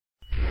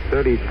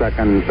30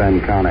 seconds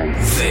and counting.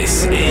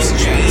 This is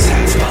Jay's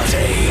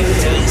Houseparty.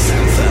 Dance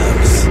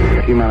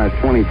anthems. T-minus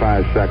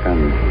 25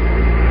 seconds.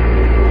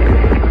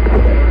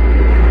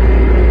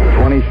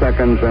 20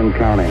 seconds and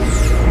counting.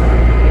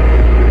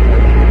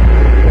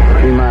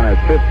 T-minus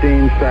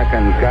 15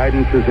 seconds.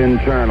 Guidance is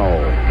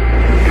internal.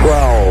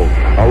 12,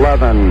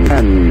 11,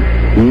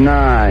 10,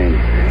 9.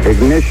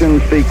 Ignition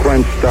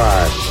sequence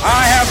start.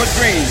 I have a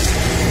dream.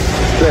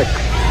 6,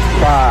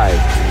 5,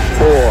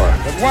 4.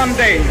 That one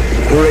day,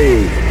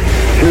 3,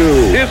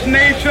 2. this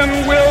nation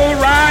will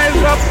rise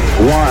up,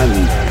 1,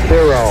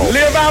 0.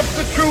 live out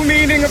the true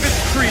meaning of its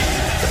creed.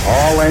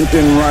 All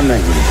engine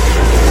running.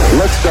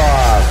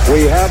 Liftoff.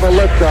 We have a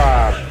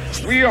liftoff.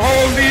 We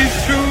hold these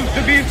truths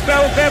to be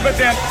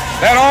self-evident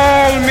that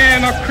all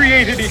men are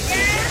created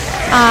equal.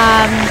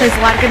 There's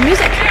a lot of good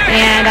music,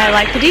 and I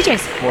like the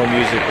DJs. More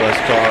music, less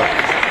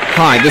talk.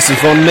 Hi, this is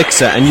Von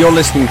Mixer, and you're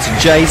listening to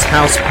Jay's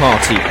House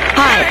Party.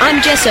 Hi,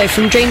 I'm Jesso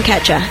from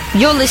Dreamcatcher.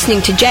 You're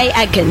listening to Jay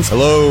Adkins.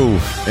 Hello,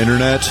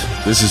 Internet.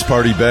 This is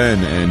Party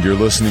Ben, and you're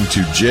listening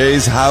to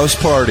Jay's House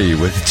Party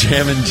with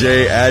Jammin'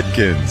 Jay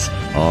Adkins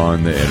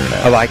on the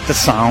Internet. I like the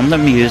sound, the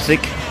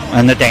music,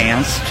 and the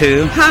dance,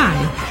 too.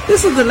 Hi,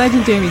 this is the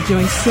legendary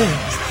Joyce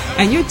Sims,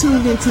 and you're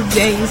tuned into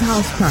Jay's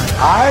House Party.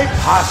 I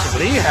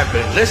possibly have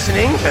been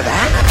listening to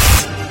that.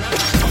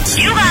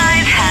 You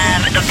guys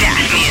have the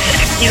best music.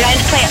 You guys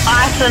play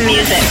awesome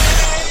music.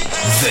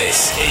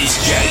 This is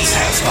Jay's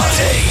House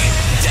Party.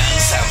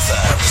 Dance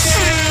anthems.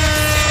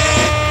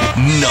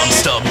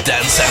 Non-stop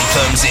dance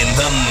anthems in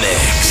the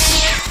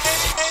mix.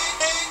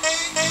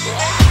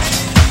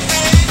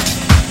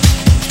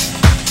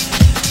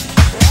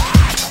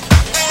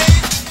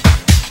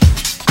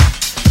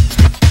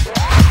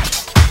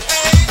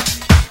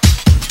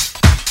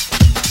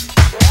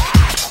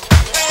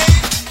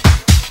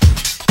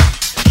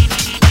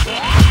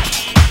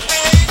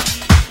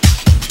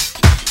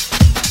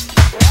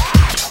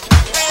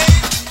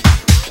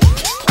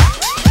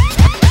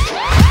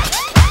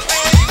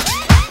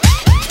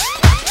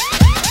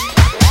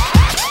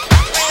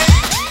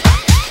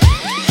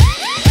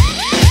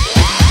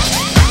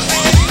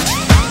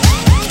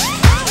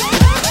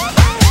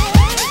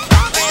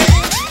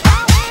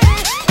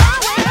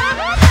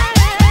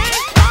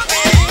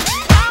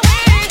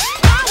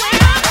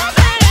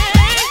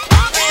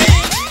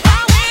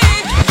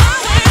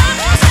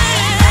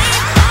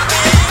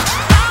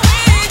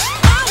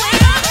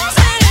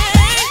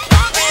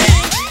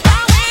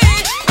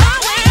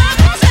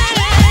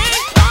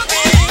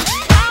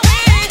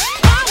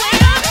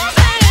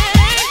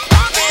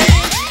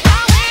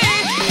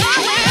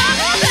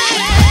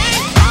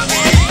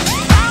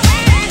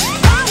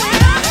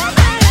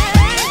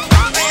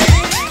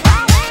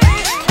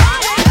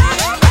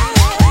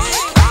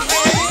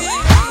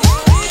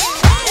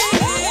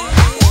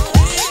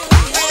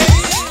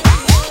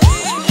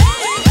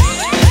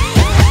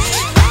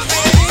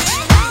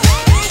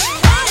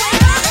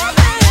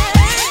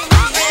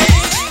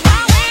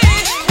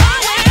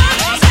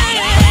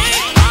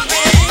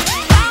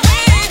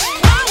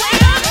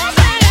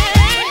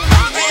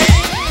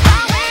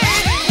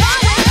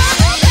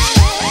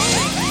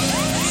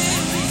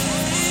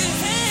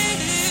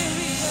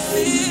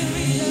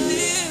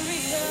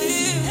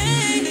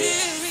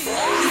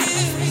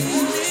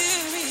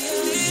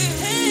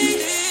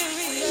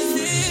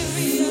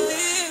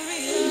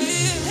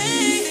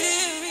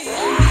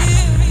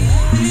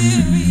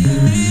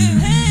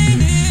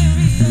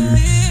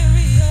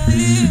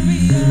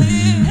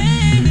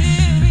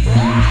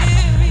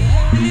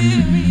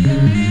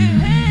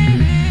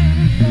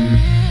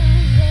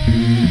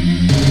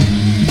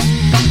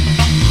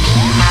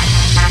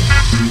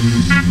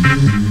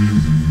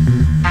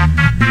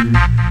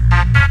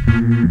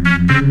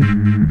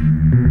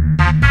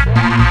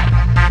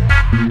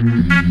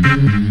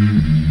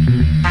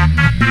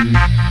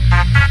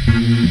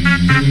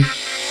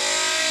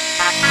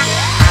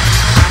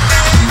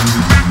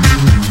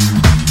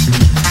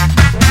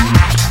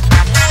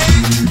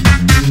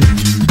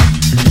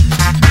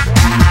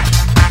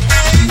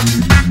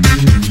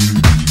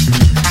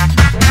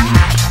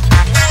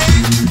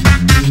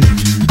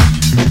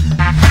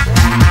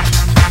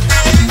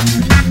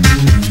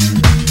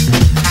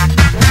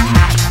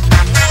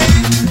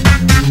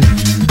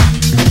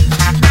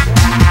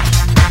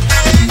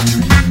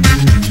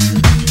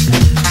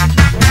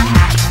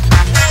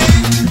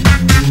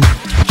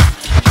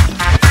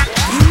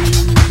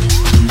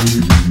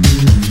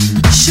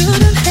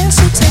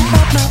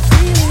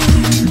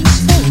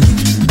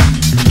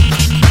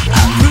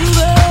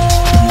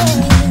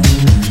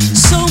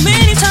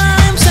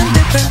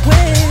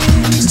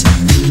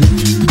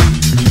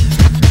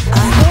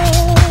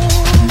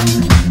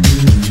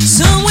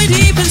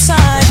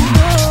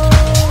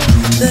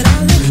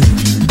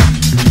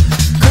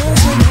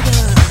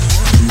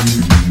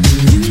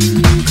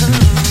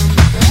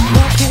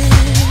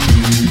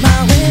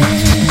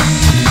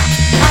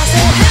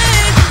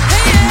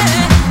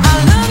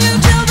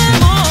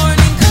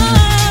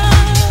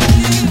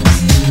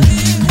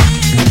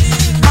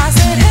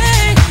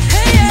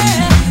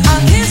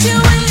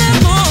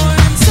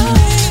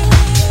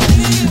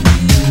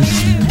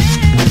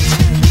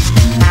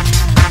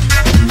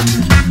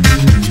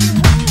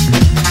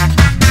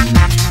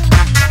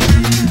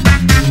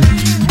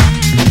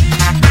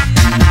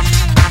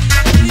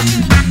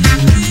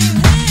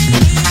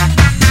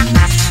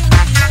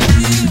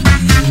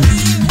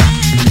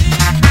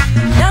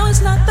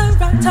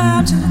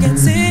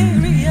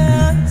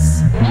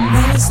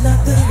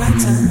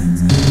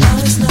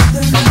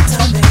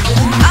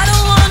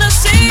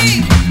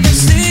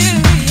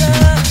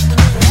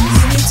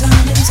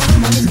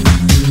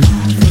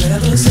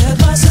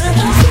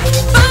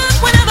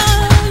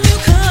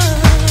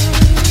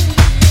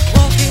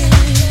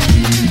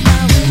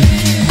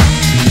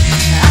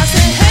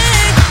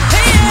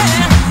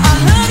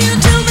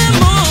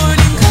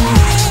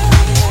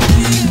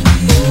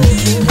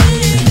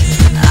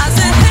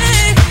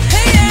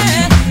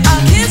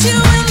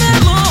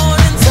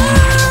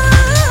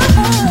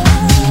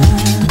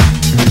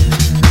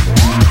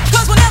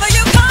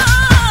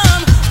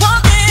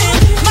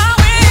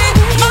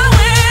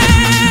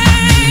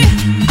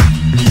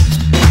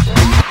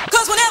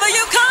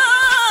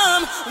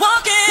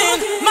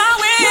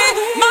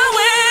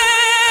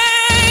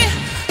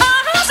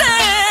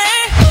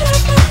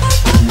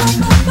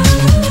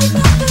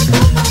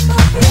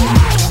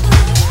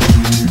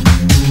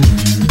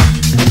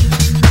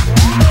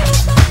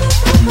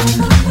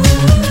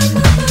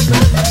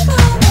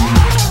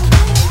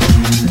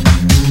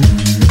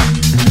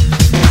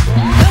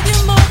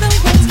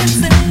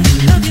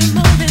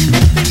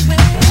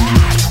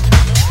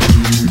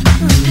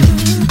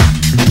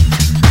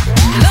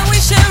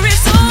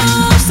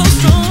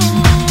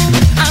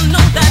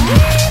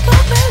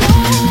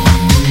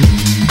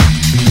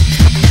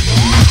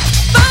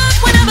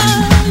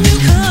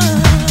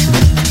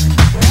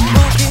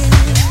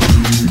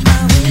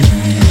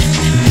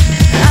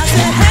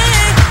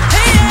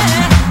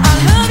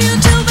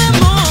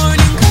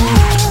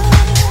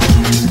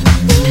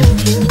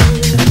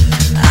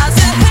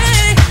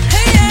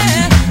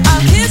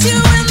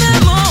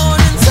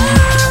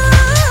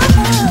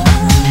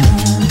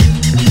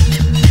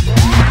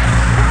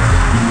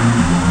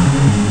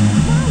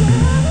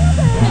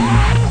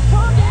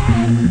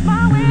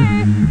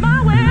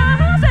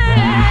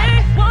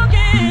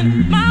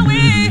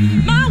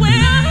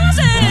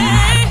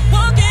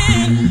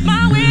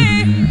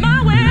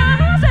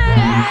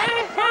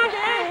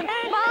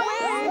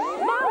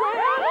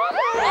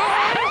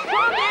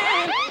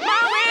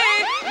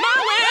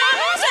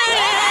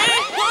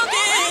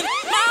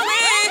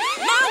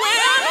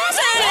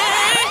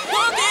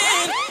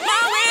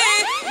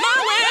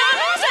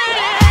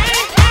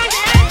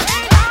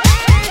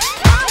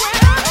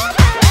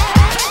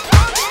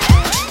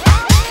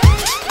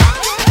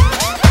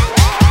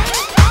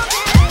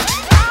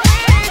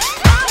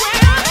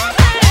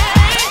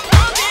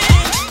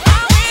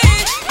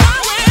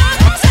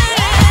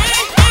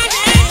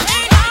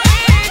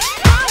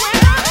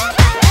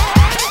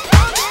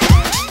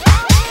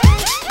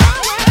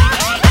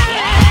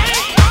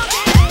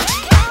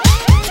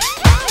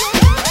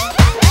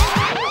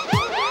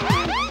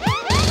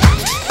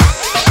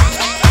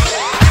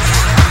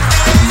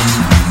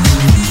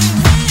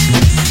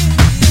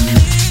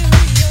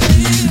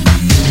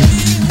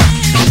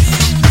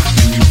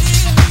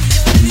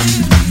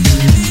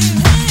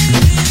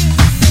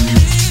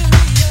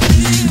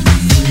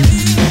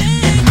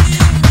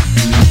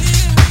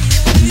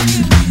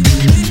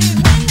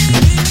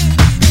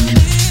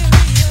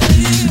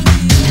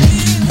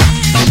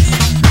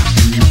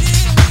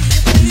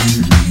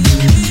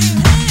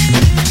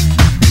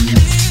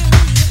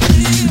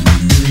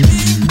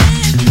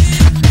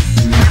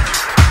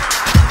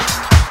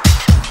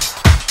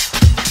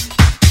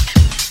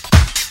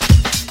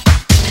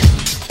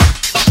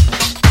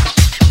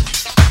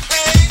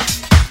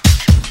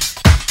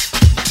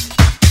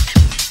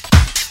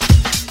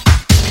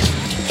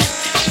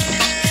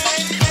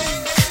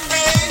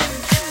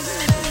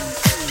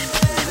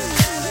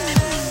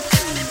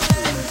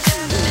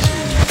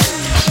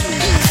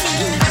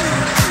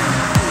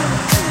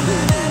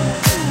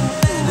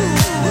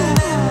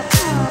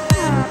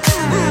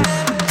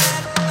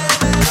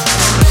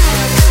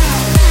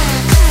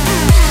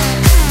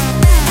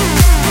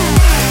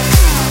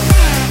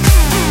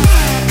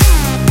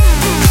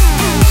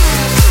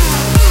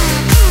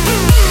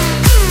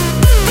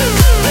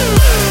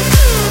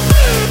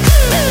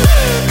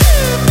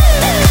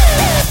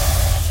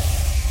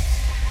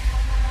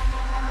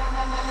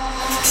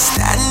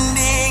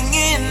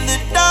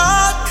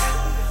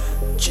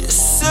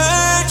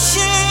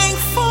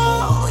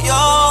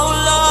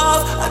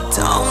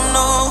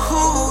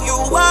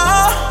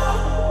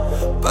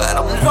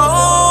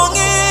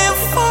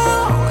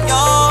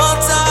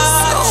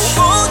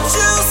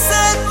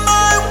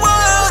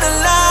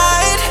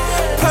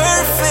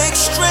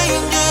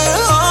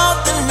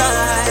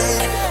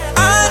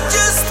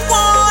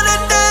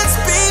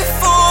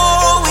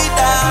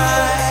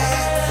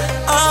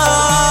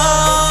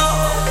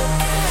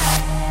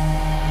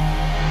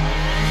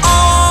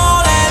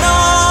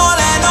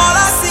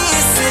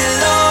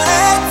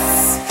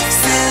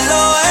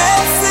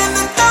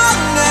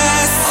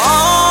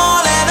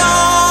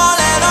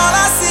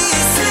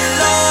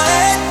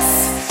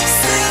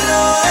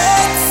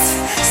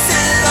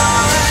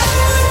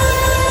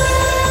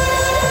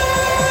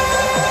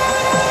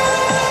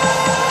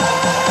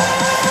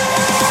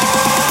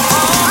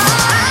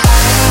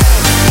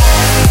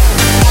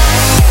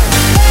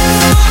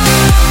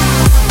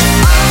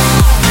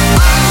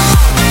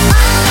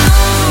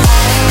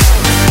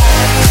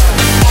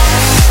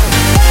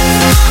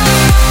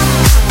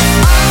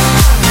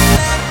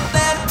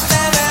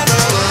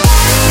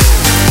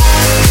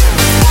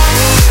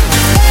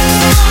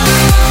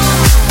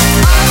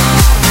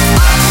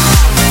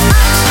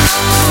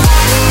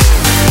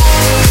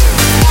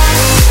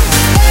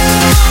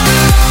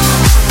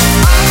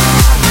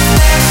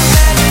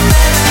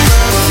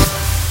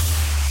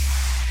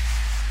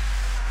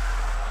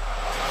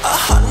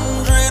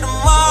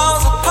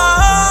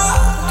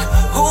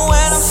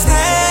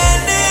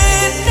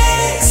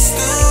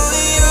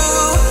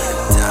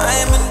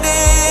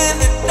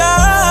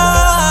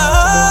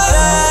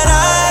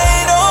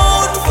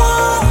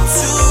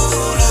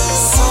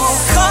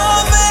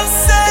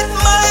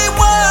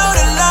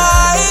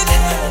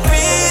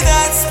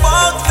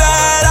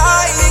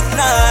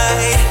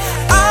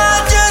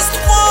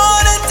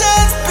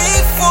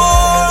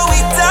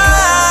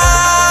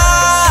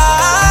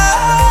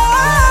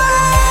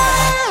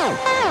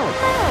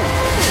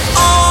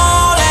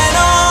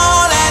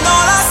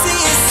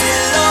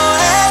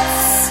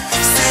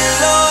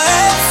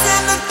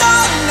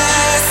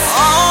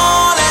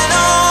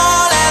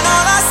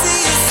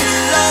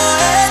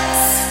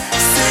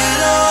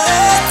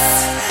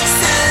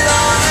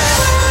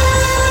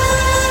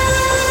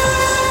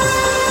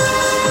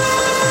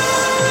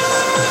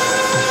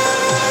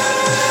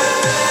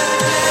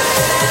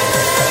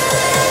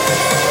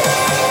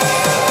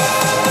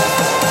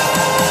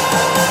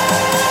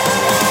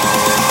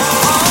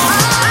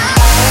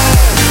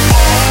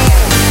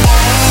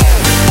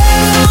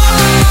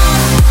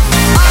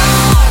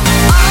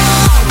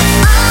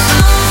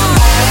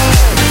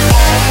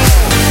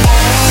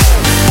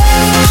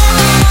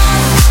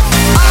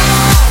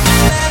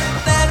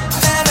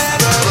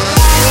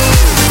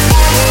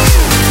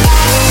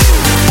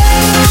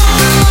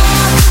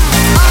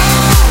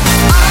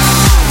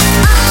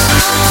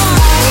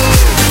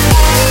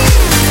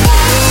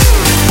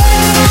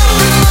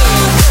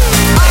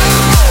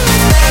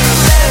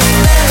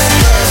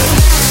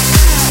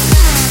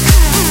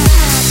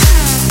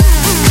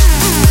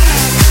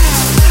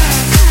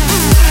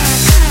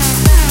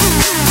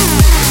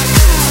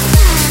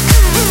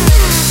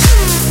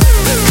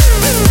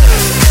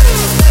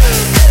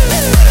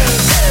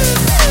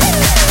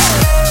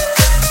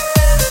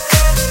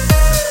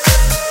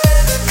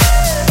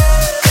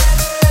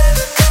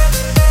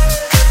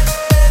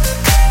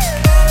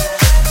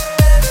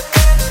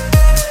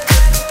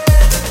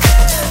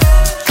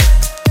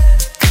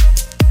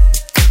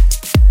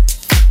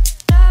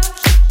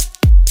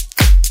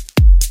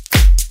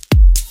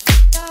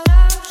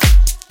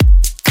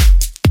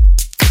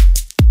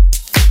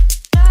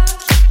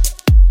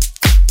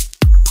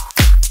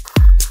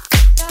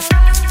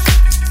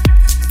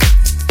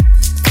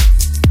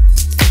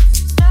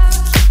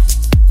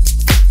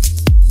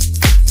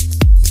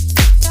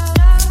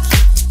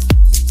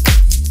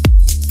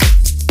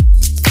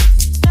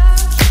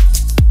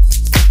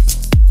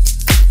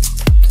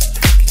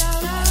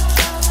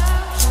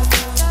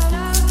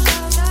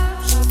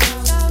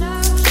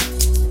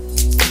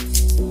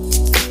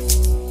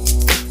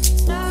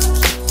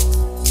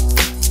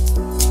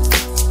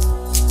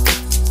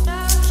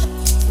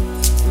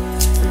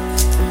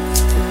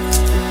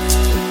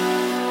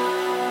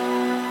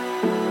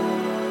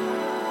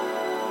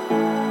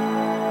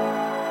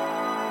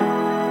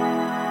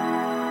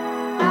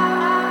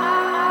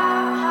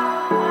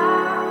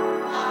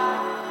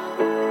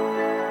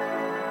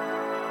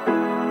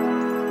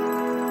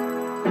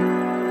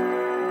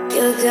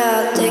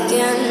 got the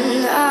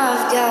gun,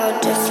 I've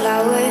got the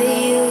flower,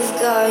 you've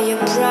got your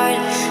pride,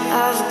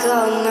 I've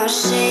got my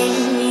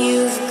shame,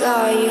 you've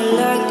got your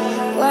luck.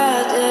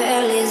 Where the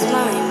hell is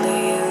mine?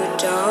 But you're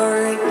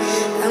dark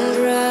and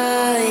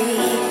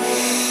bright.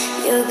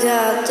 You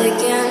got the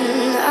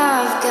gun,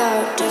 I've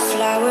got the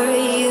flower,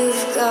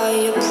 you've got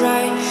your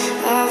pride,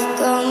 I've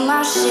got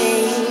my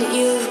shame,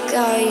 you've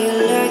got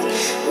your luck.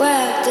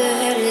 Where the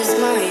hell is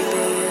mine?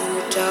 But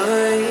you're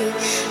dark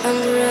and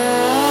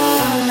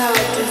bright. I'm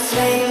not the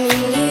flame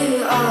in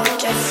you, all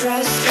the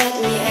frost. Let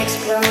me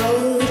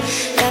explode,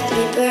 let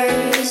me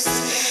burst,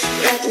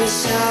 let me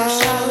show,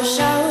 show,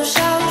 show,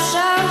 show,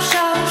 show,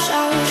 show,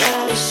 show, let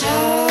me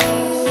show,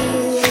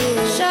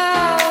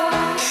 show,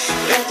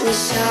 let me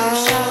show,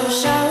 show,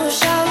 show,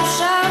 show,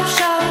 show,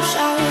 show,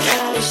 show,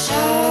 let me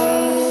show,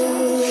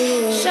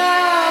 show.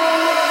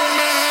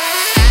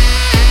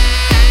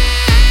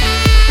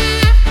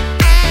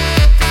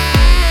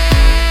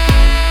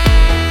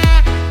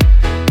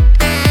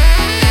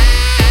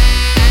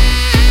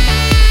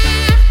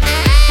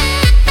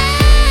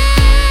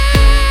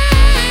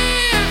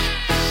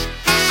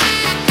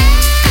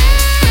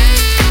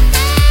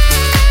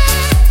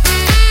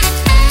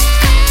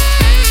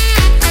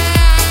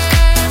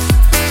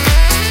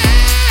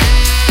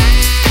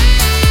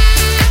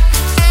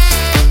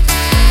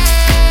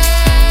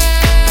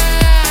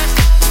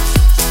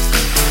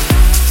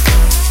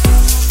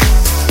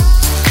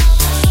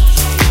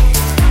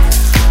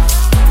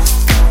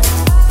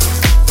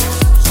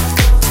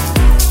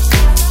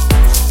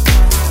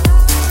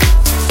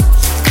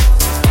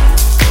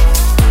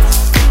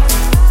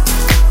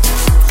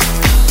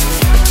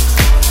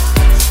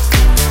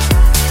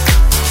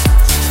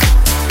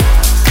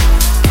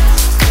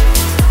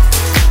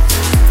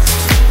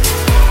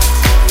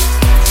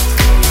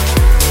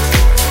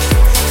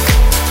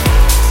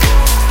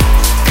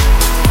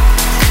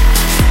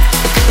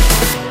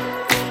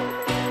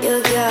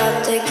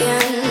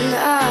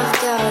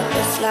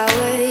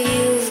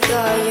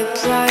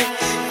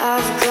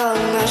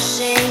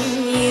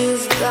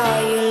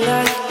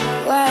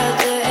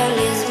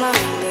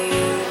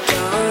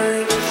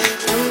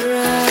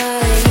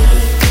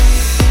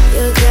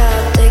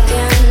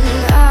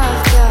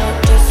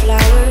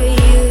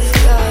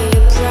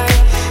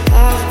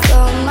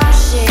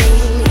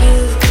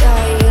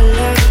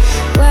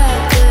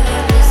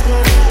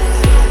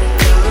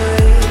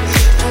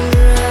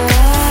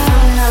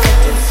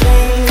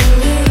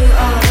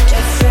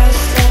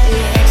 Let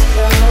me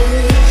explode.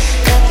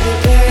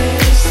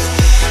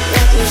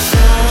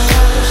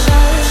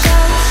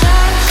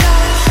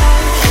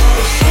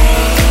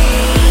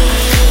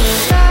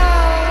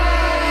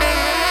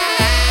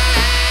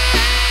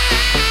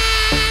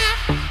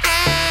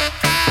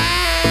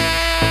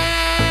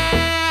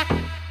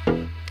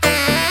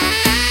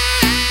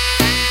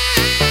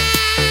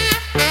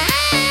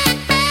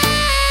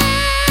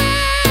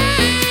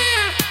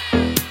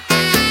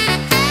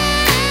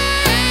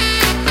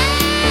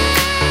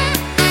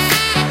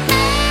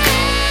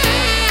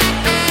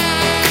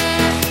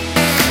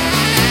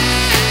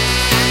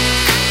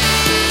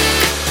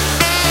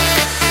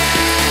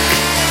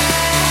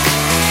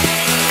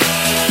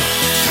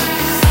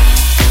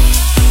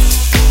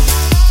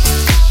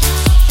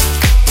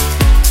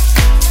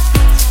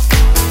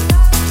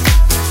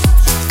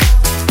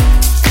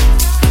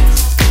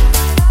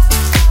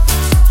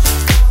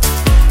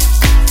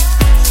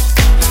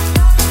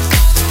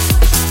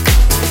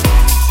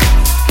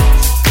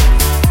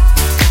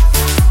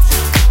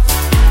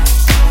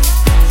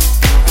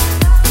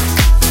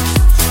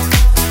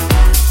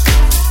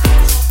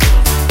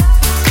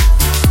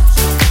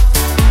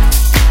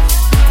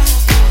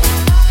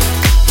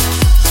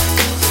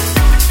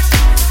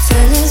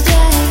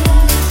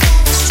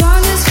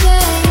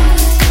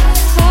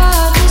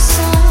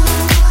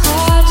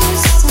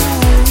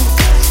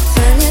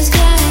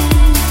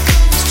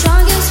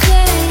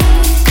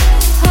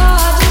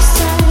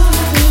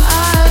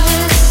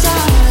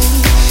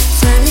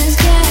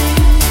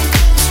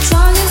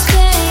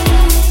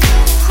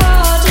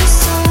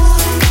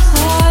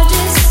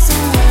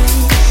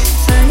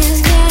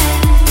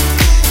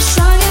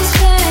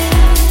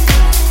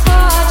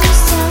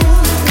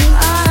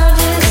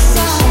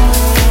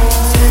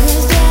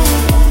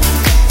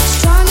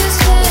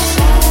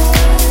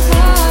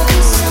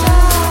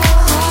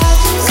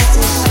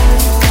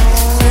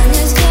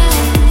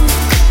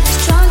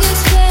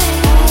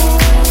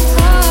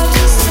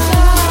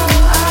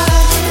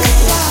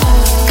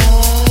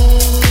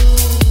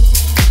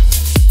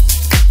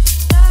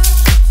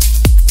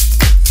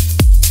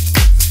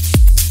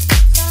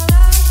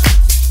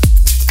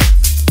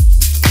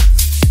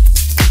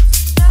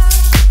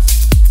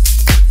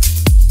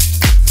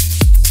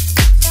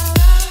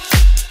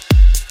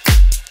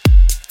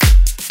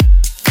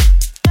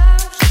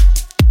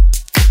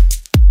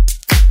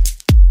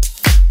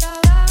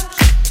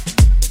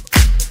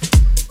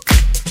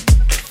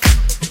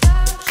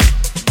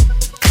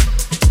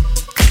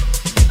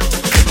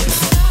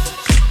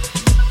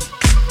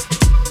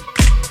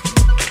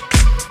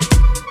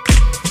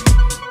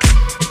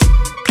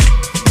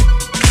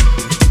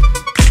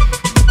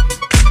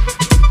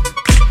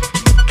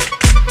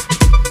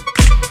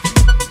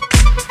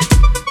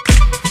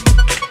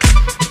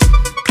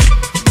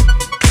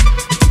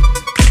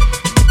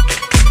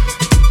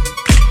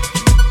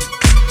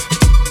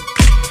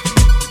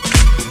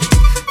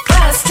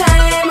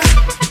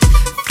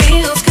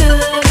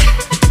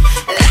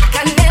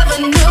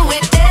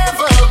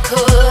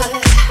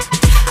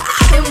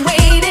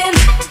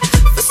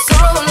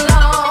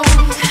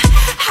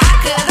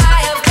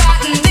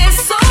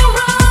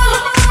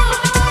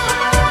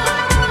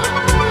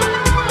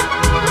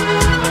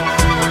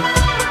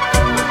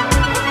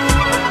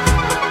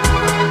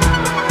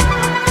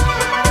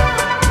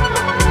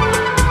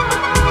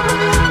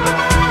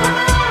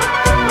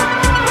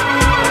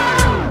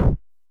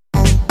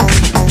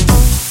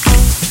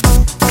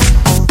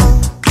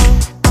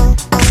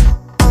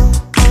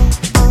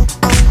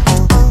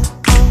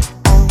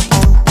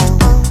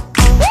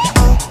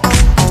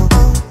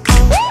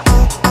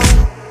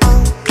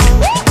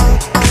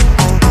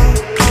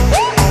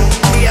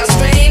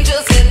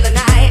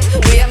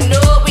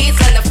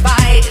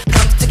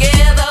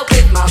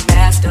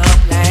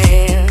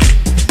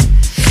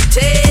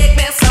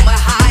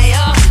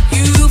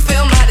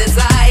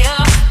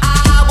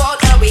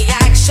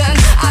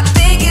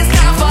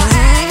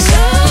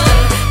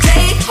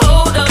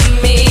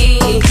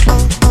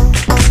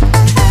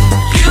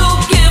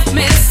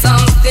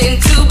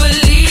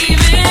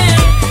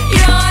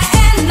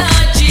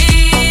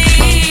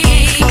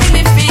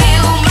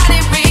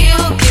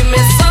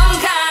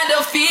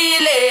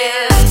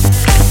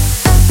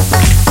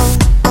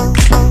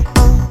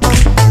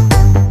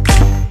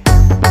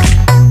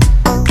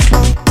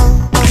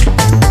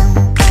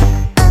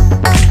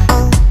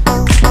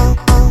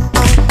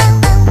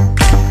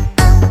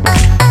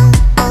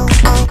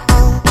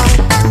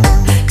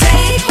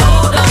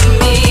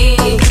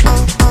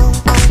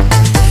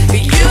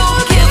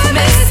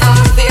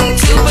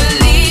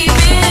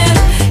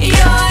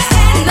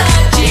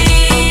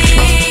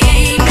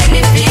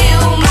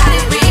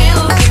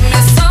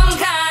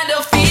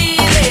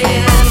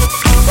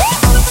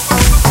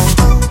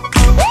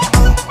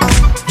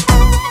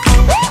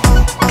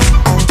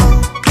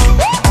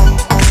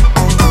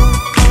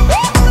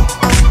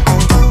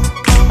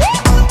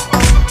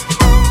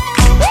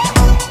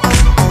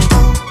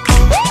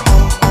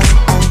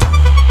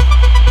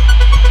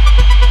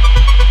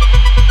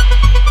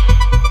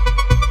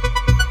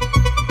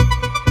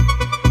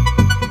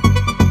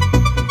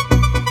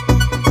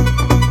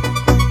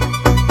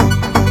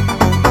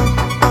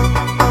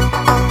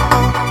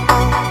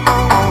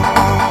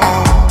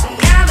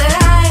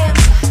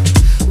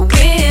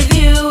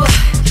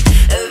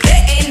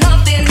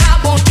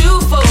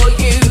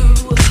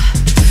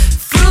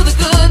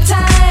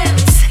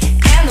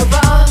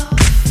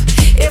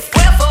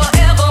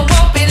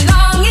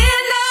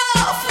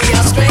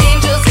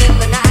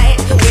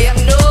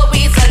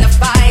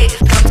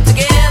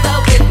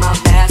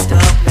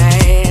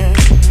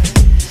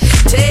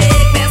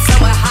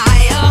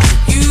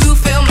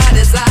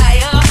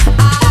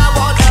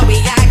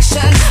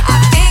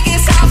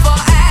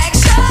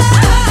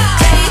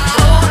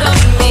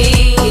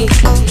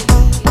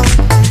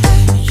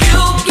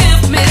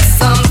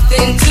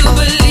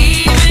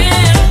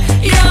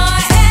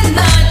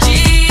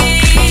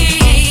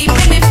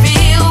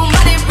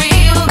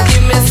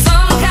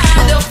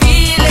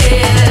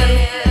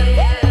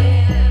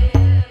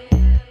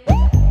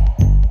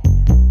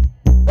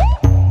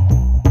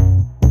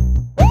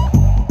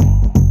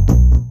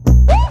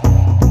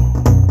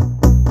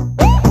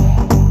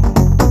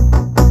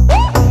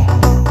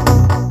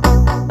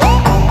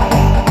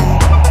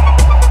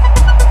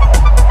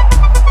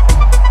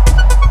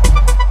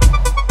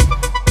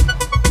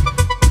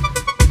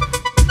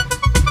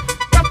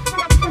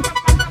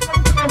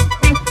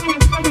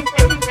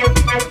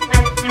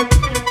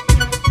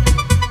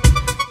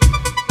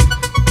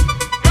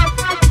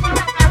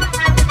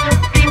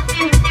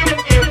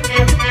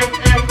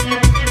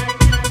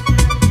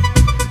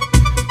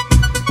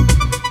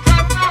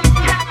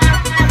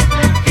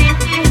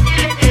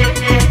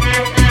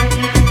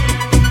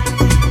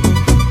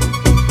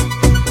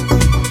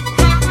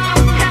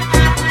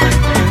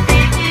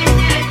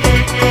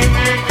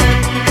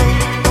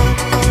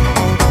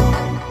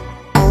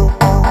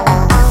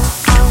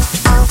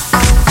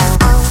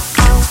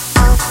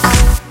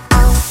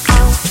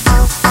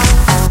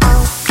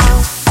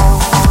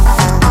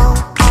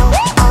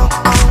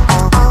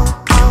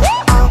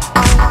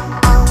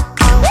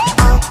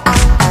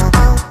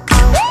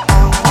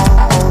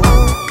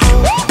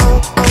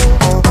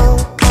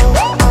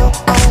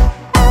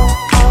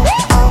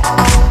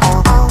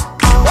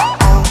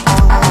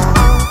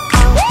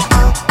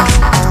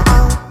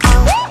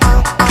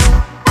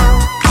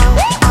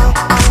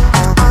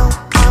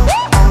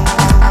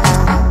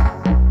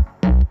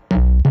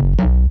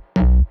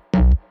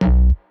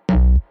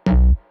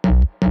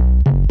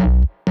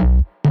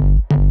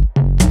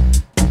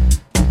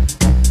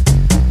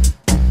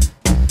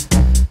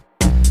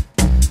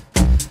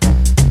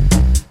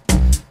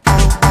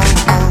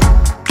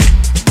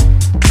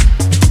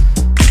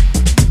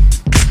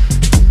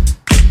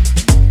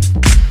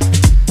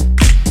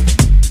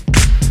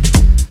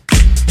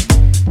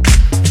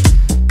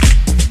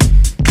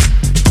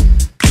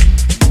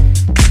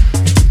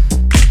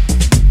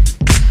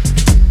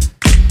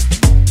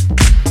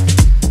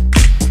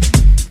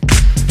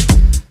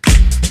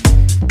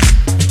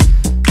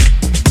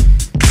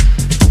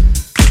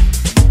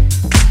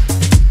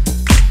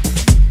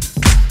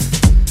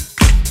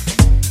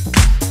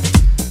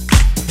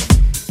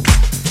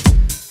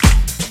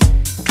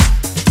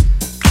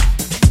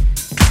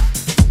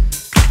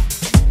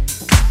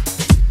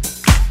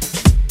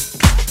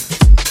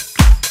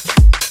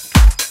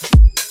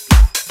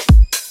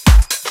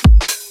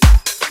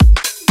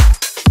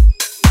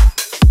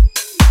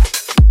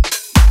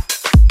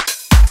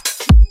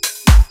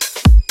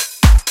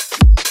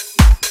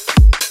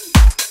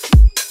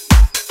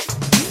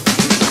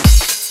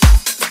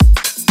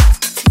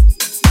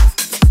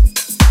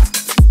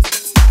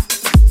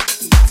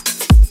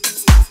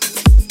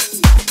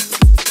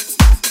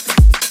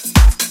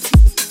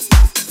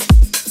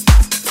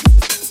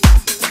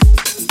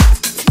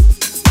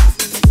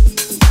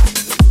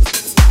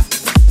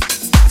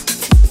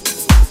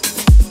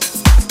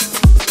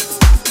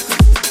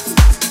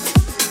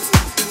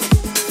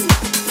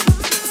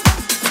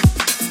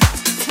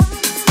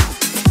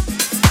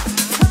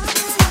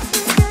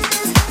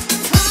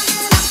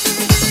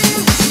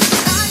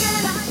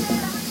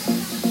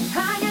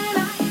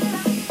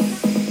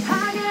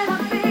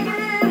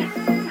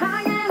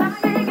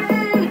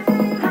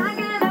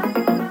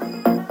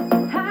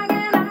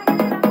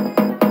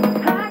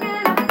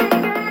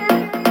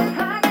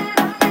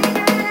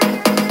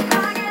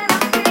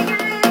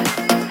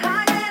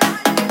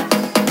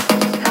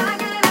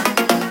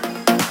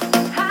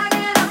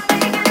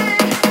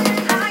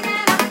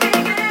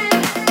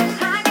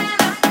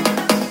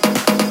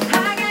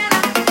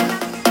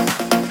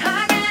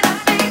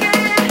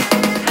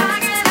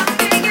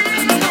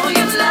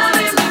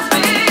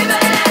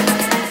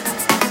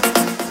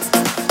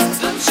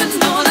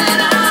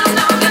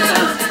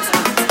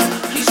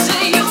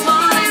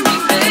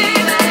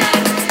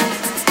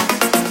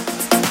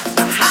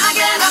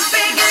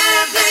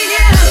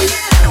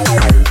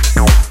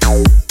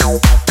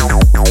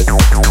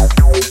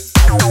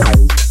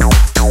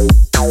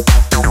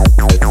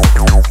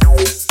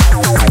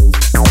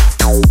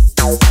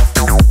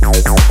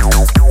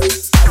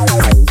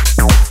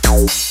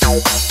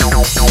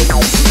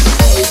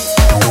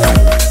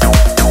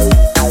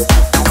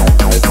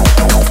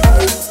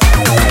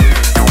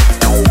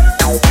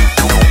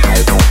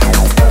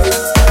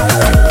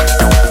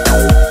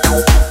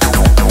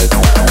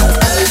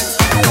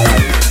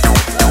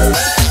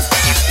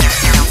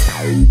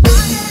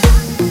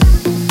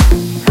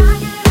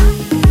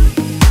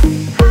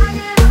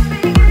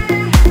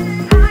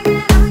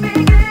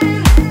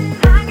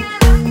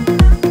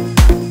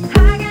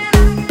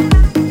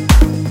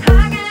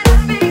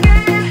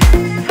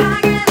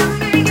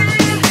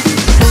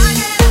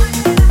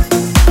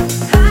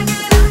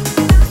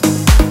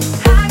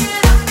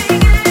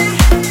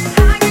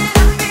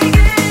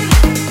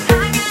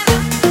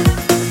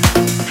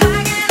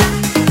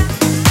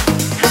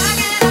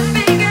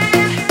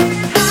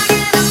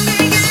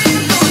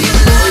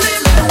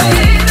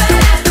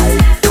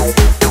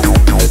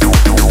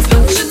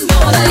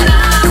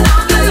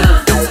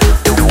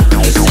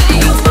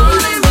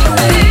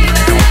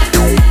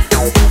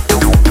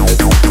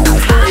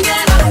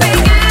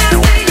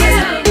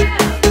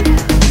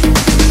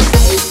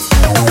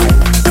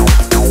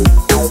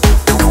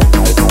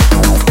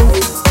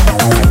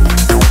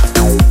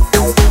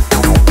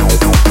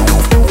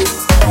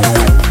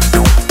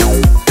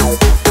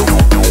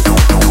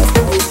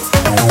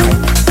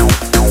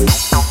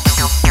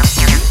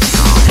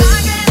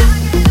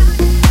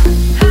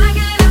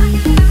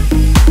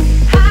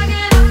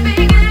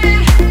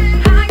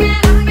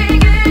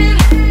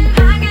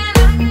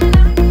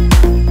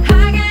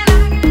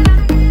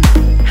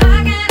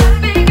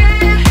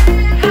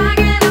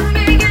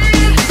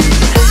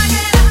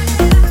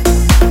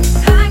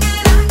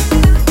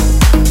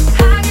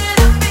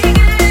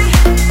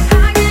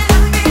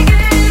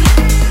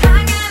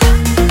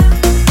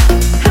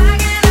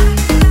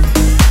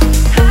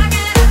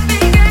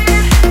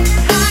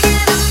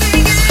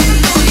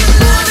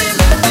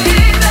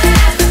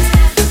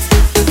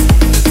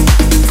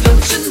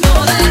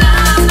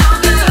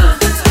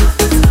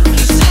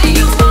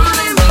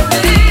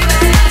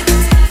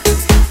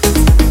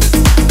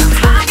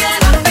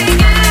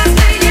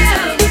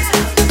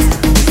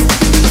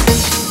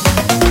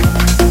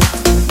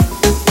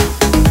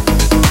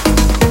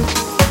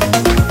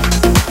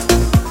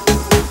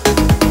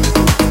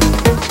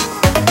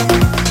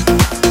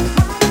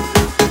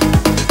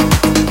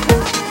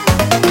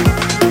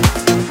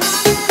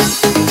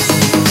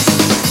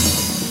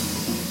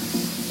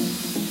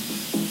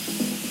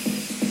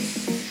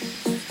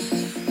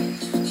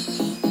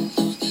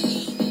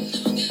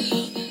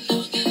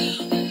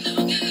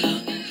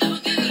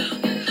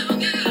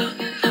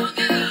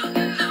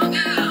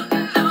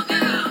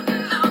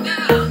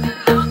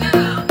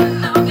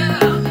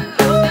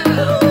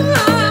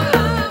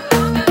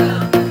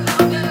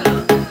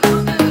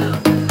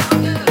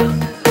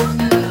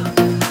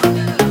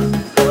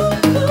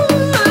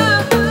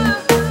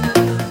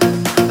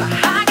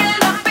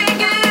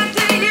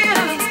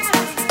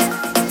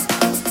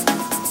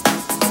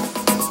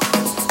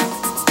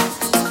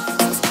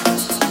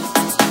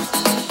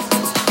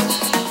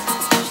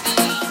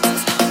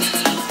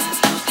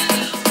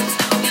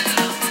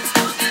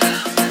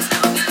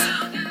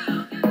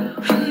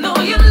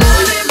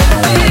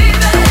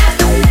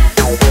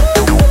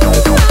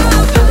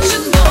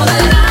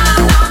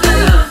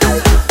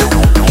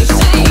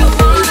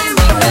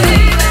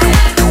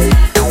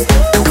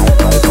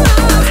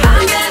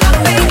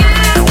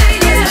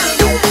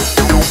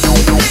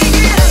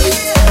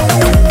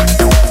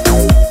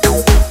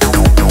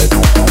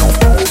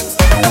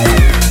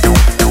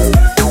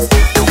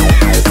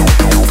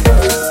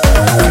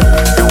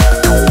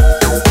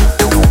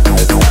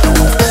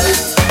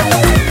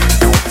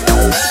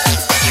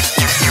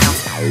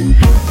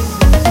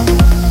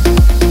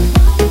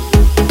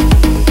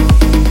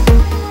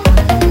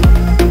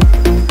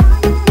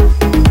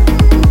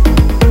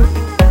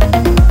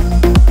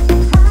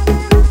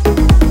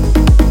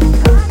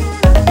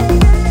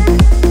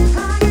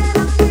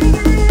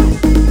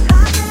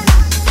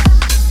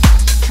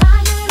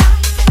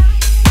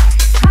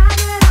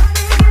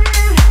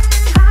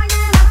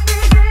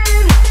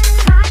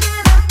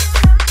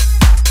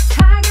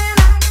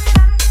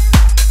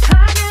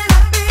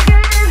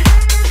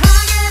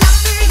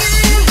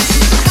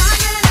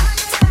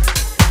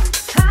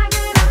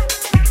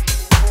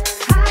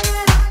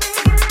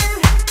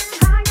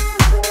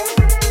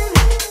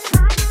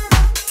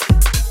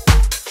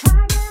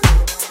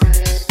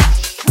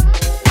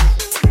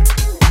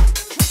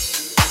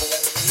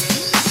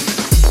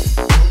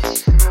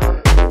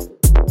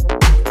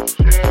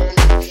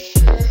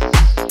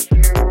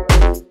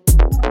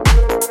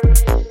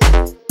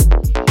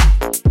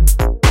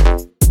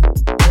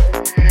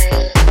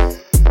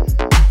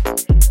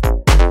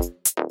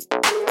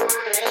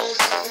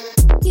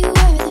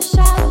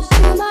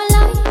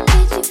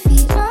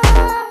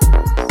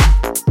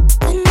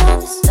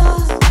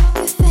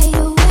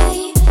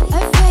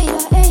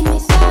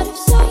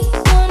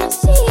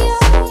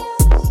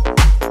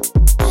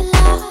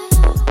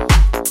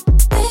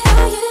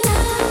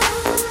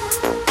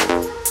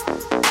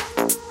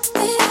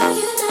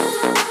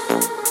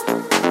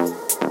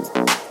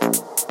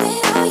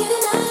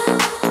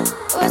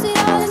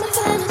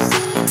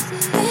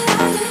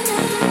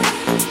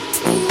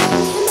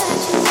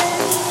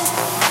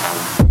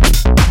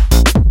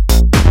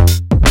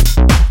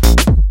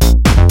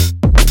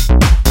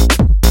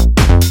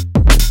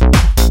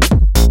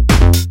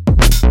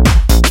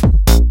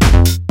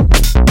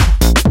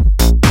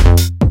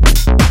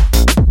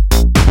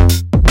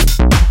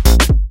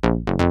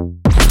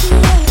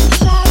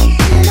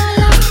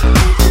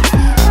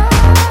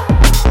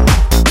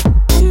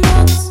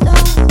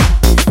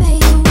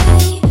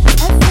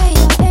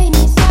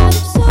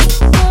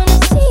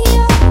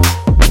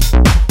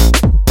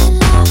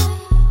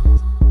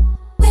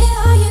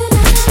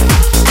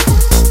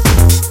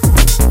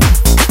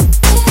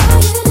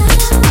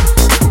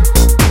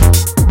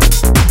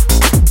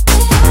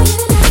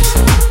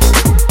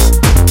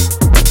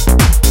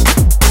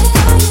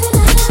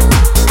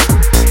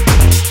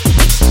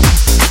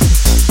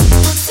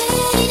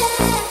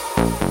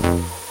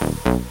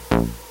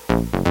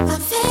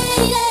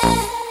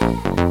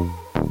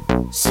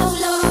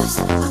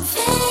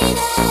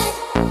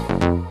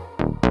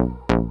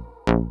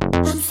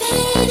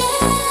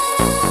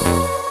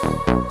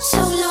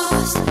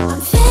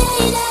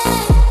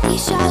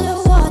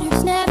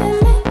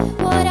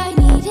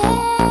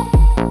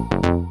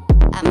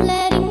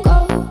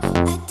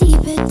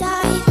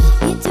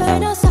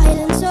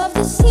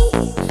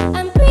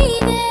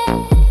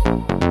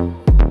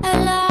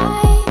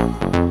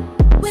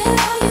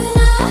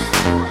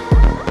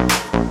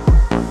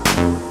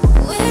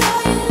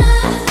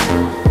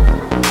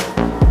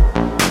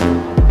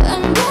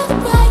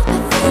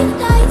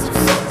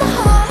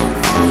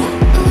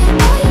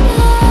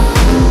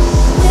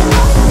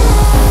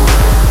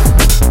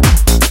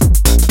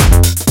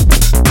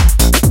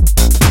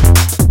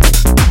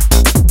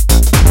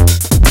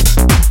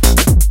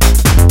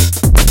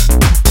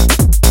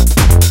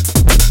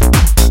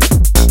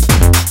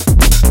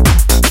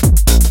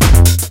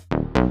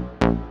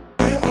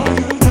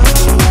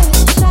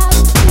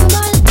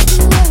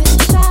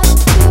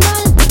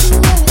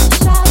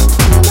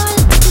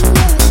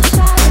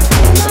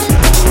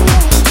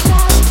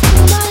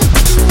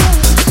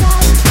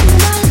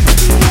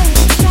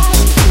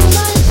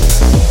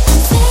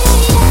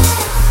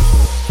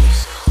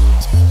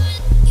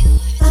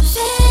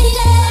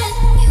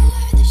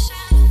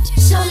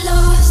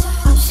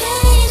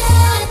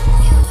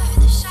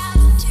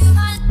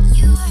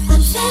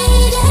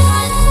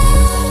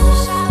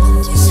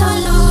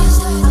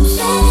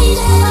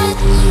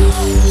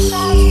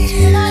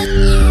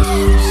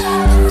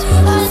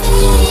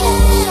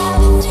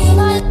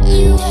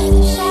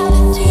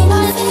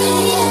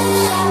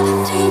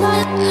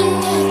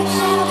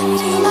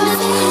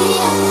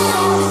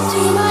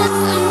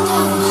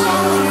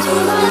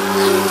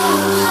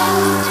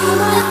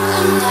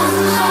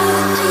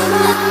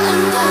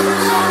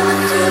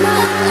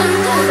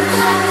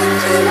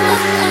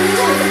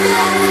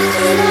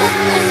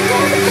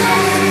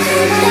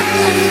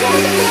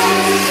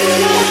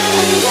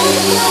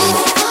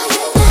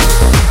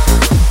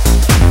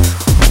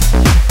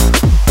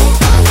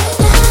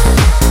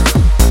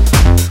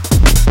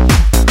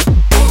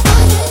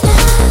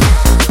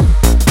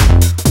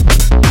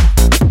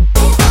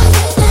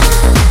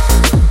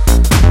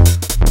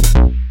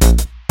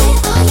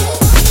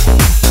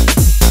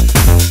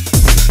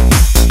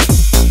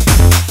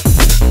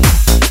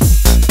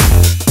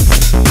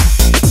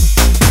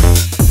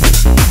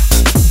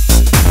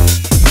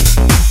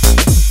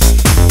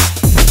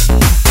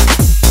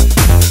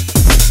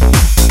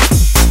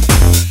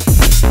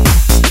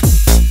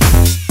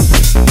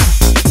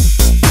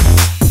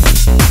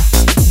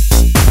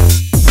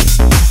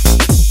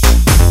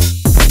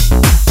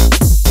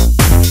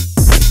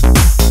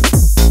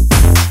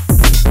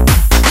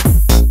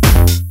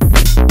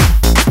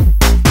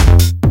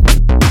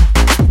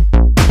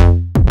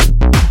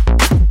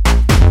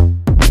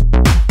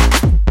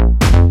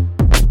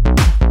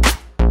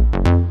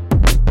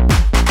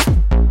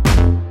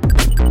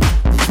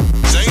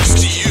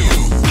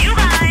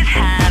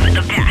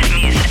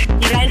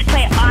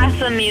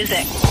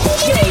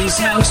 Jay's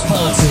House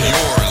Party.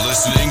 You're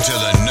listening to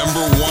the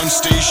 #1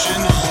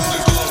 station on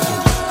the globe.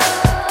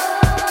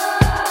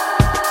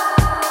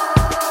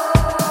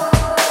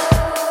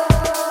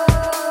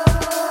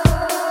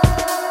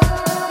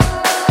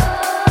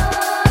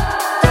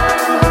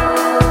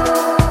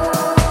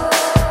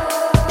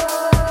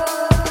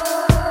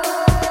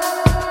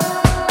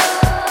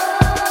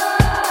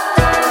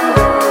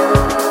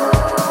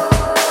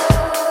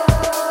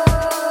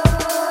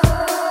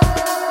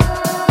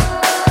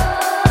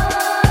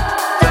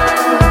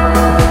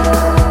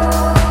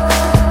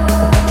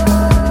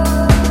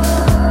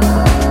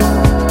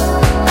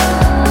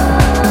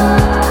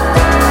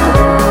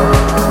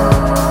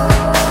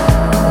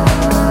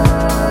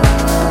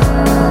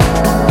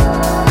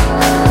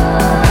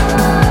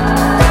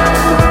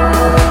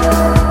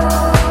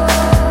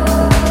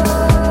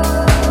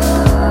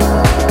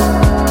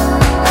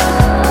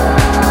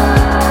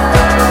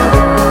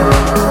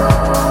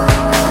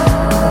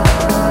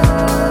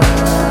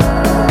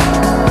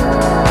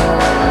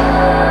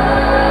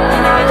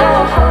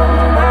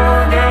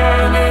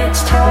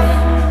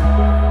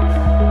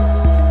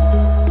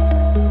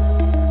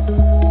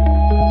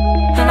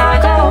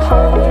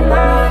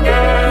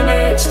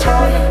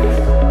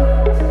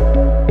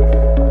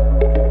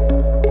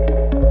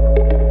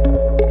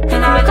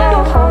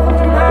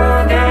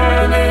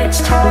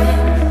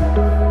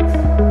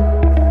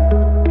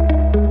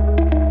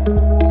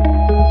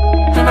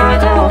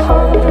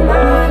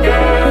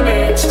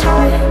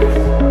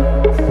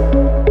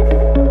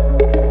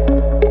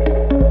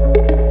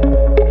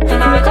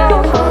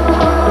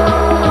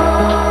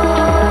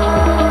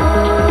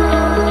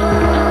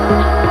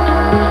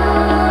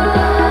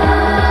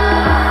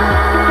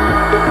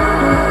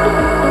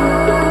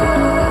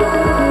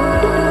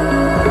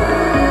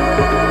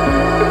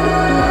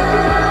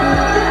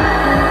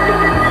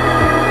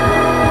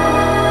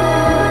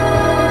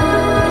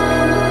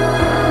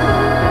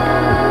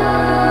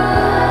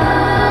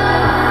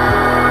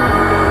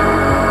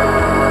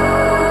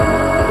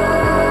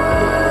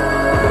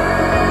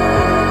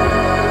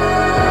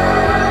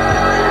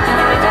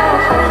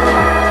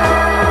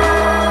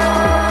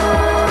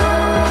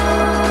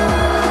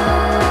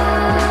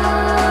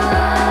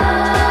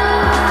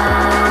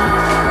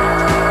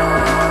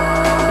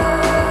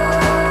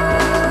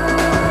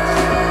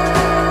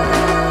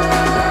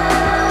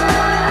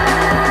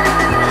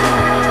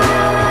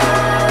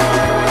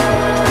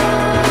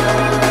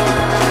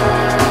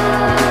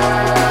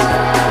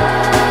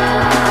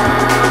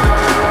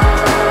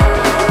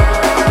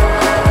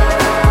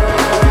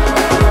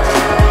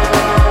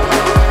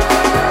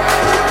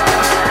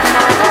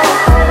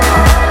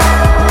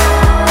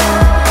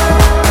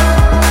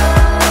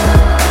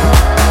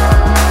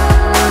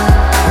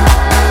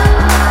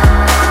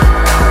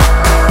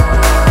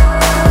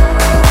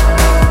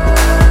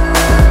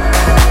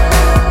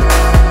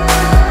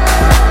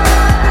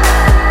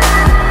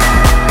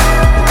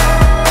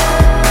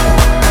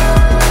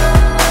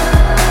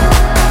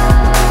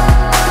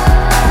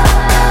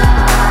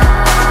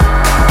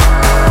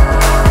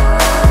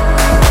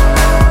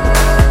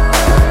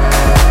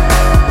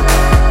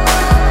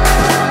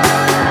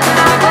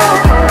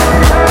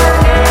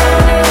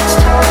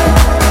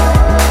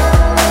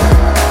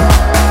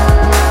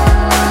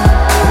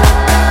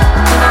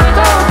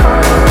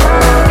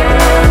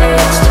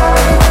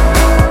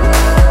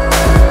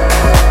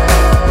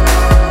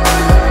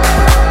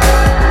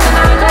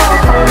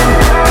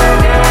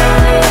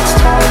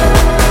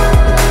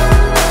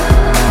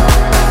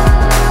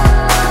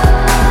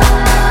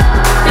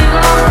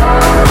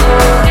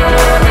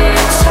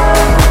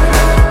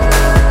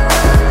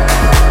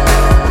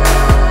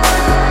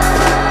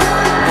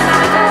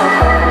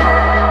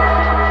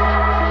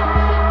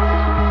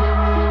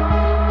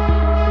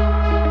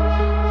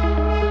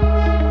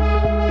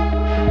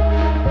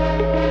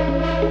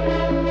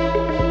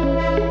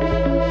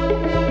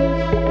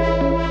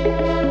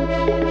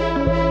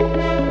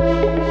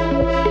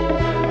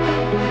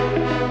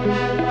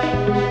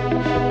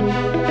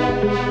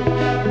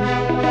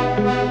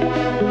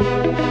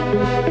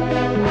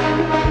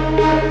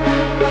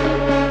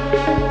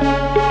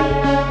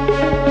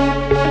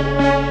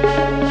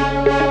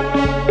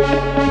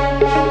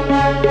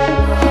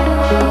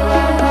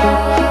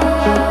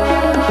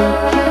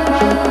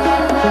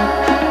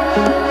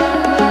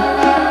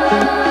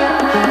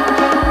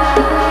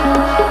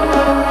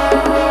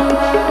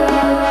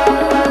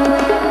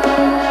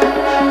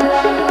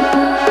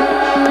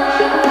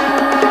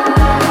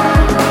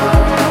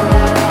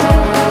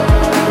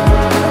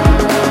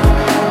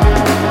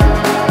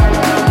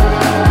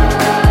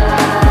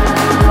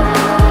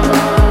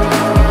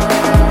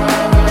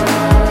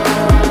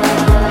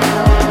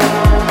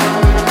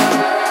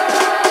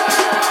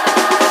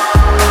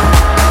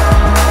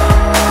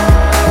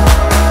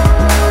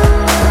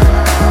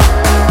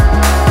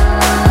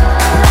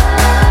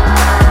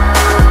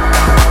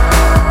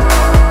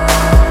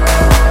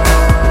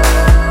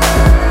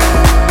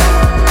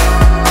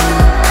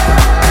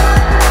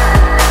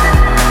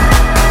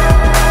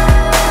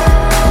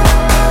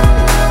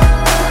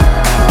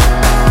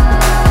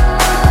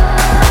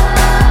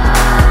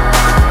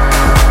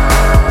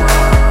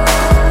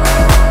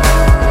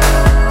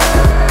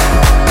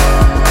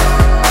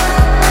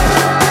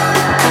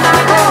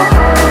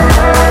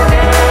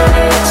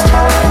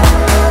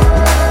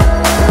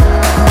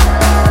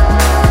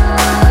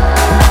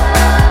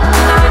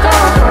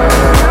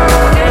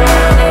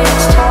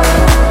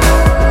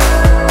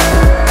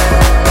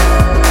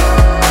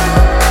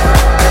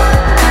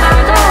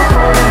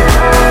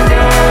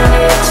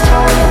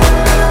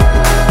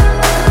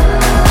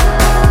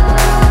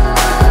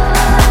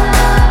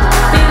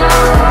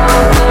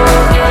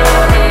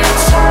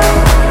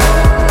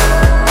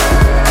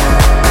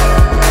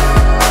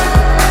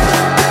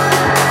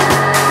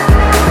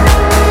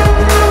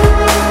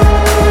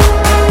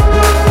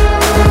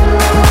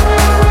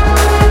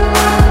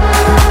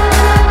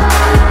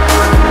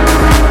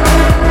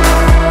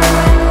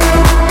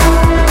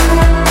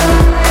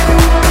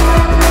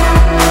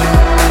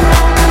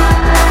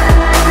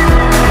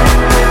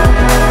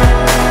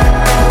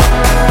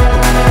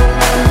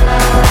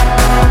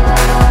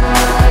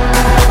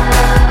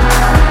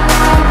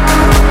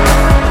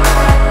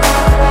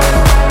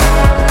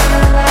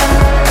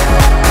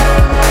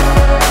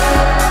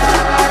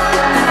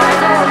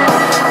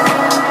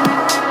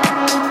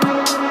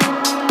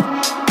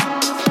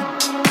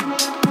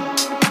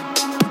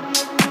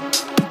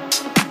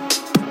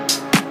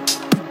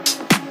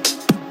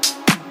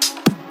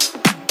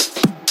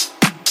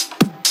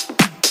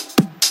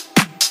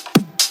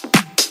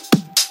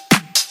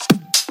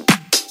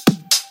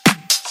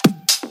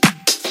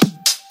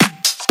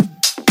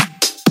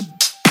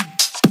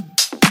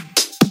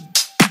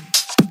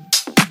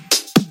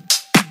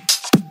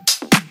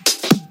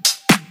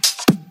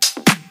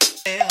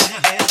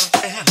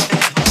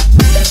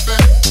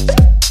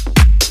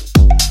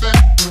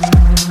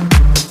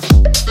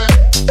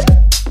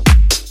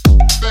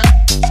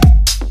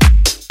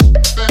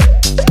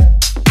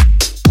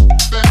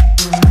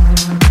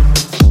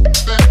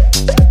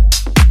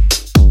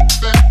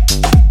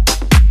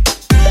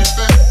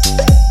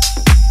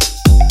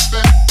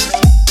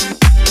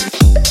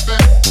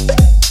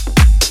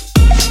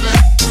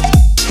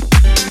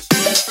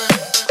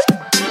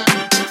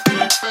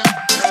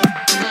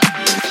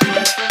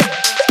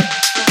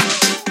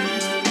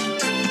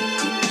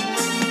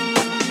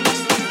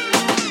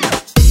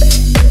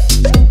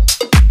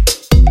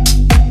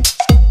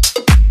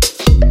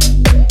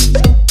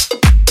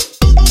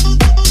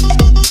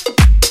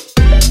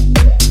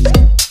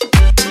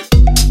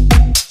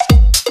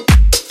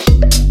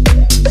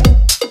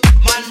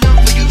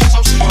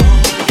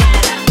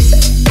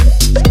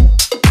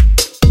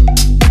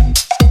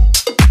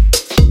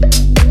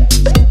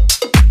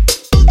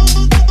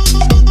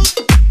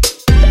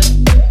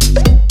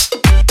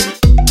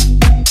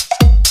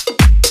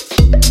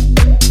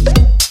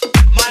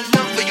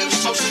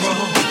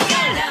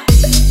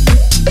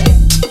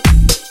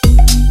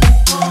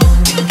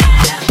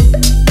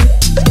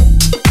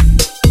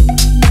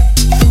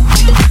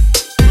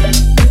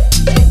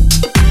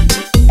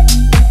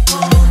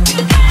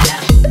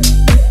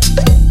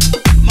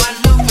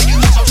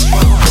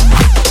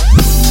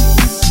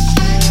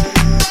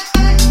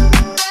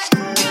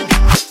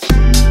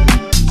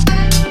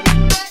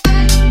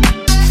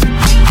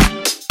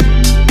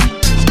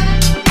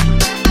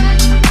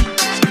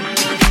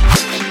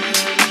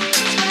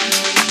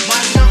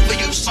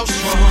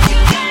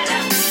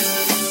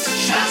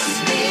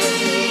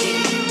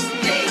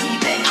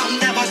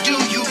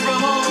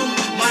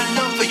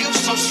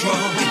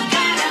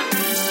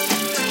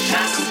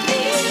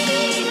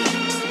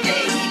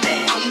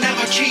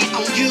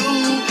 you,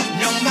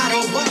 no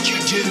matter what you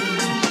do,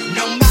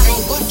 no matter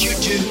what you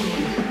do,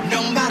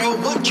 no matter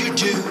what you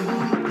do,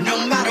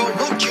 no matter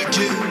what you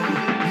do,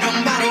 no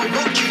matter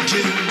what you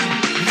do,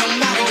 no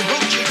matter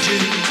what you do,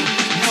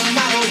 no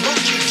matter what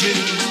you do.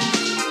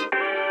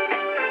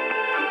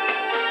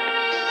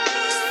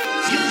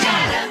 You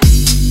gotta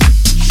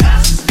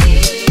trust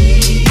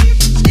me,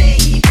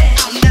 baby.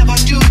 I'll never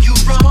do you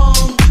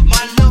wrong.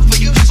 My love for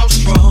you so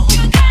strong.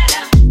 You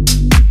gotta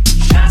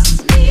trust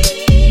me,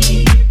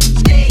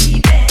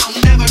 baby. I'll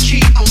never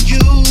cheat on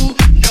you,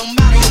 no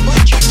matter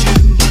what you do.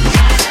 You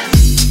gotta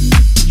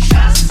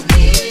trust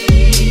me,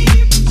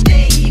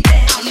 baby.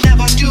 I'll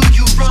never do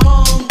you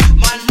wrong.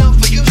 My love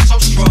for you so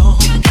strong.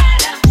 You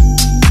gotta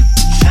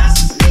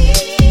trust me,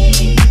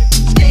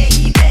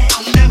 baby.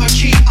 I'll never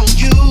cheat on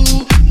you,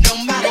 no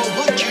matter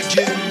what you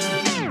do.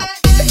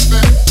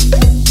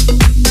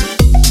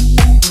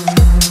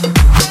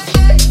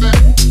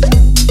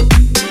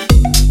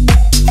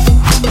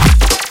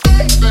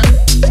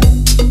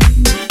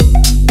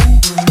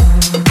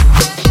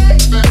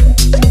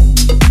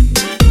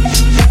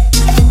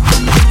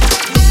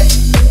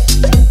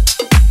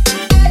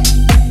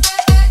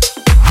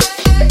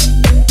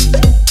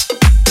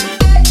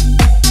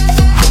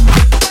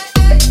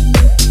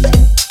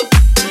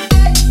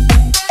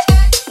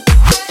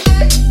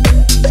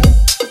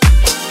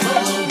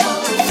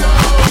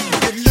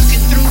 You're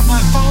looking through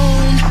my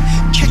phone,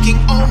 checking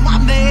all my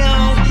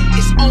mail.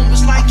 It's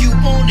almost like you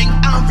wanting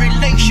our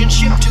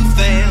relationship to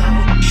fail.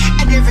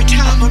 And every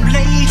time I'm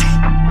late,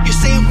 you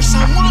say I'm with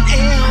someone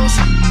else.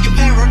 Your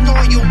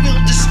paranoia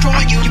will destroy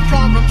you, your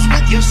problems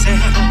with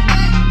yourself.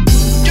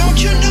 Don't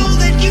you know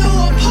that you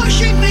are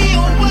pushing me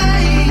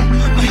away?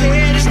 My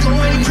head is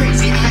going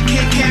crazy, I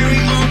can't carry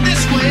on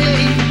this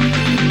way.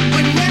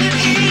 When it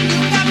in,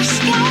 you gotta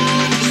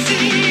start to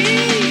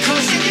see.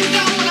 'Cause if you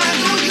don't, I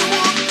know you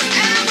won't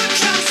ever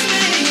trust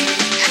me,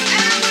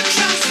 ever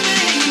trust me,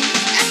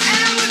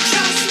 ever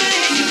trust me.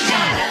 You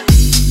gotta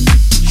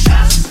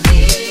trust me,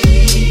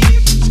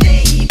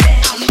 baby.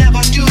 I'll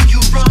never do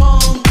you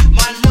wrong.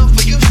 My love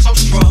for you so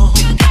strong.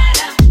 You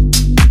gotta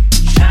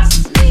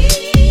trust me,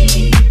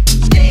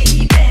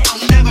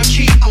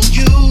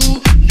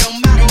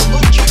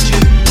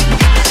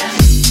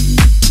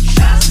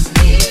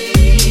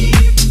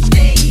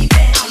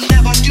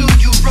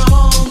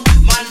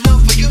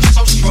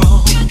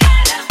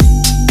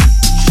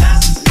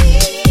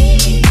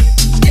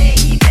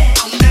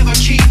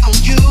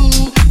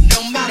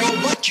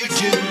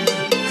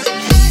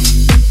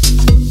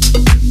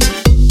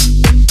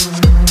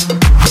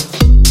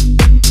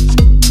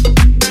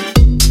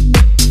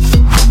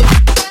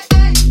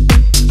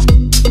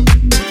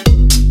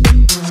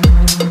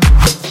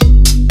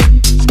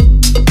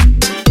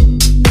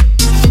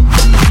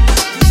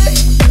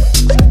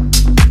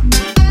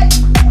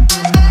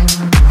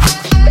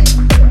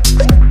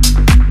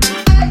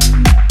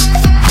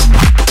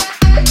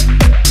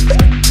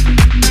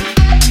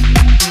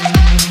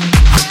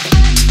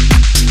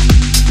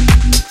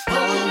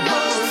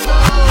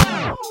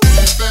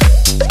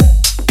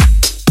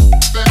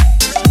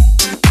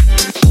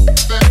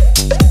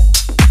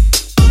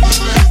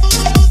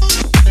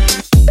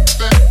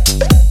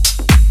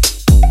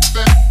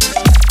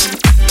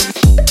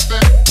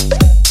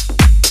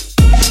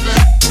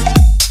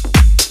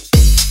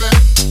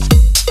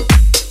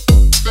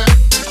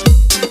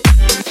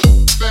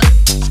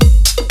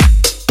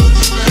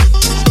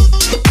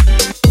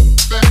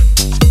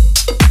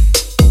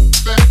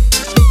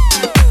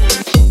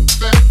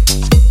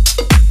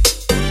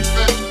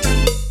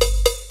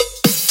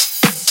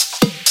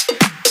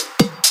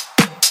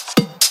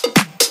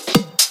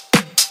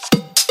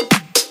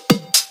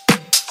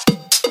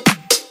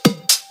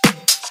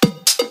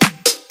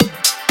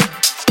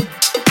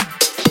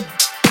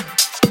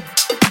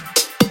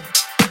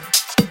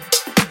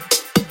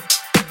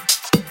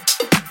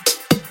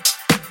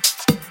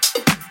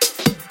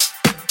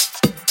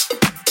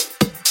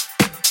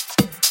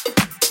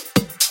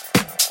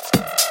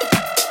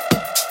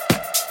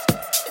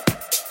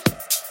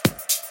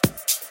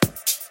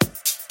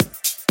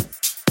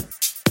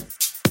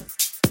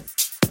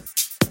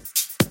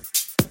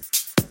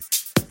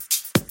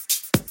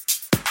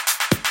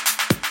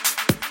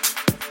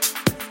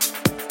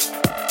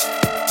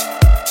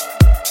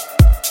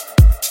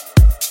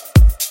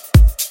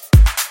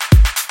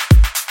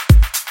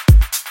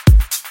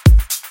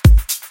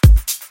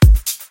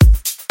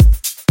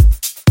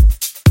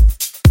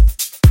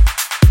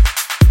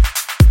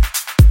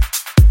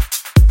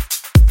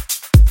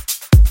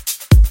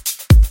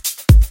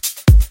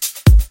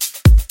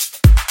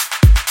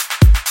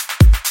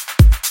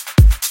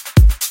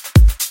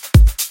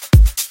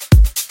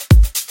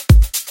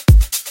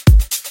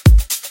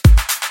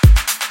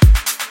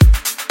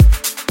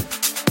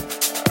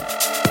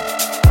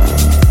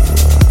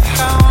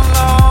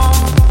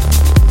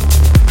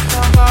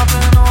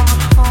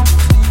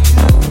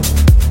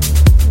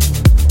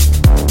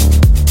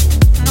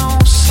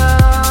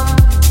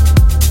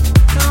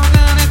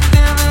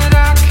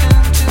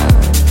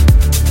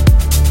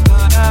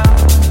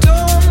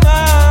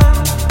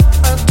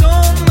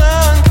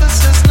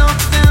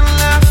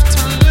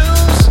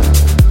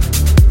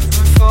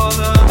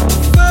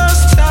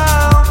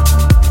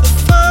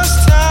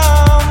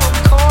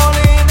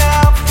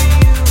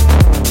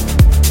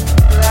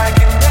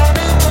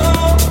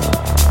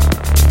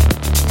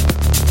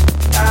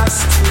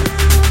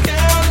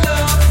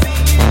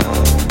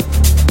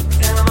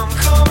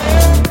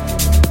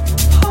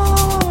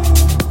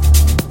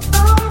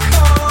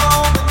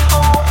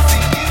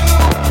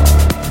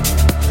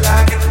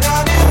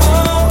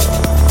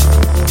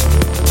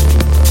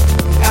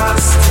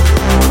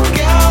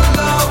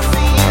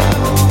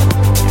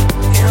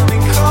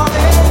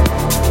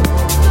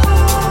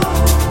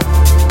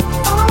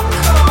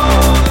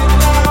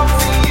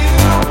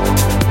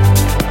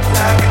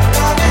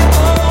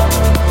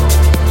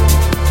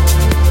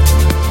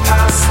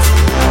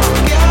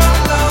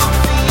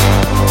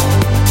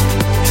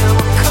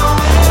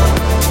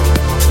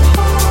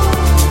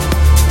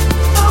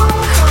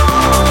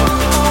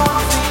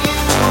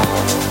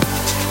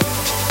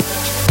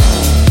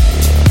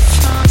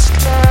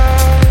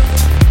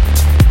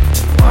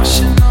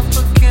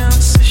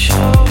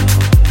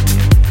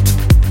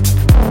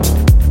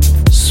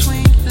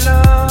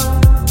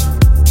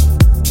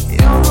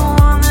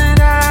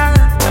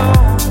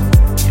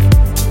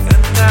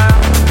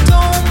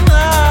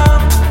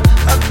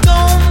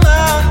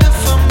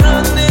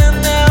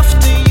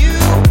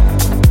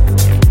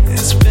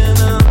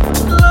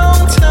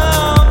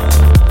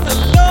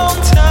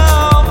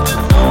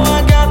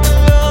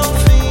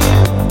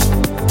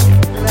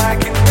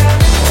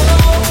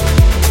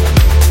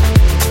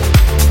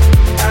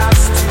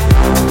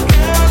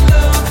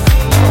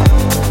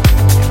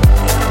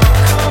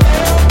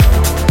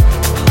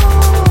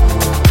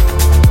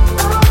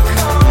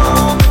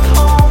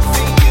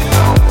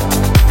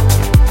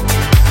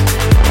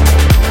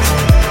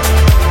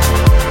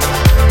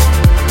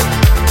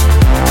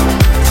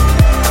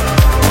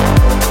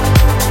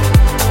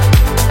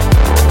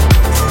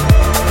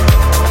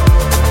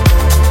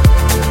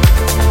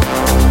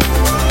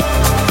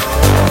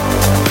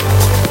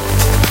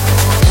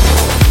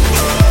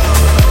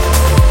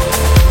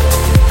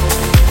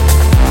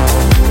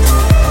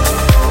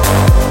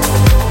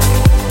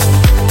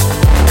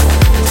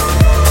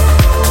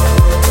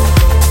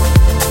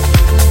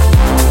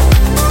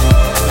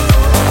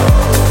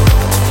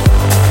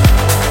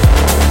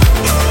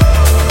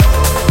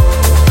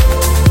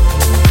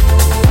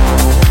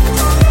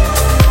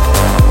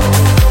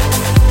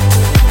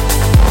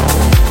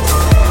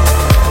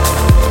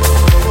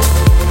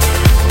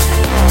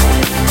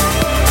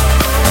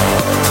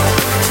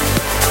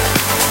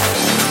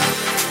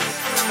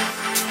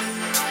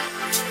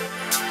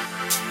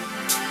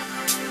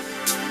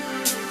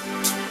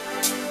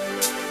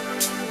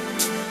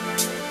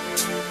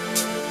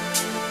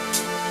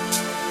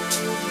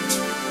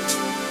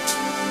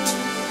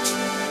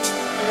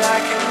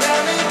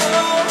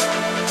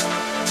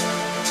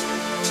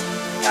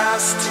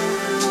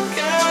 still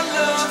got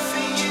love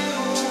for you,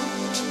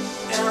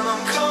 and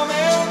I'm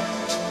coming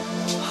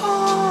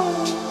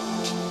home.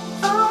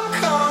 I'm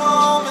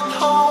coming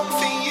home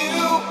for you,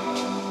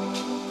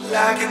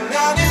 like an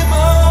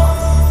animal.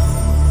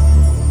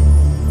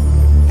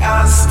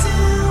 I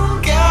still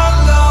got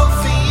love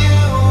for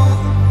you,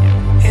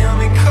 and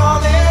we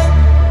call it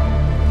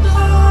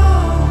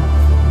love.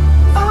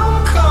 I'm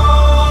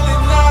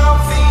calling out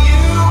for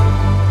you,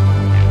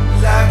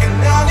 like an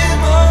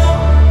animal.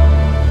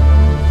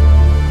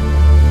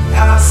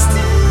 I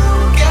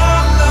still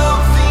got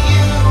love for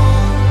you,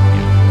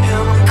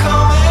 and we're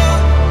coming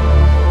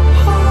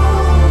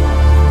home.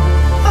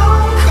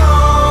 I'm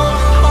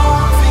coming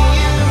home for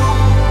you.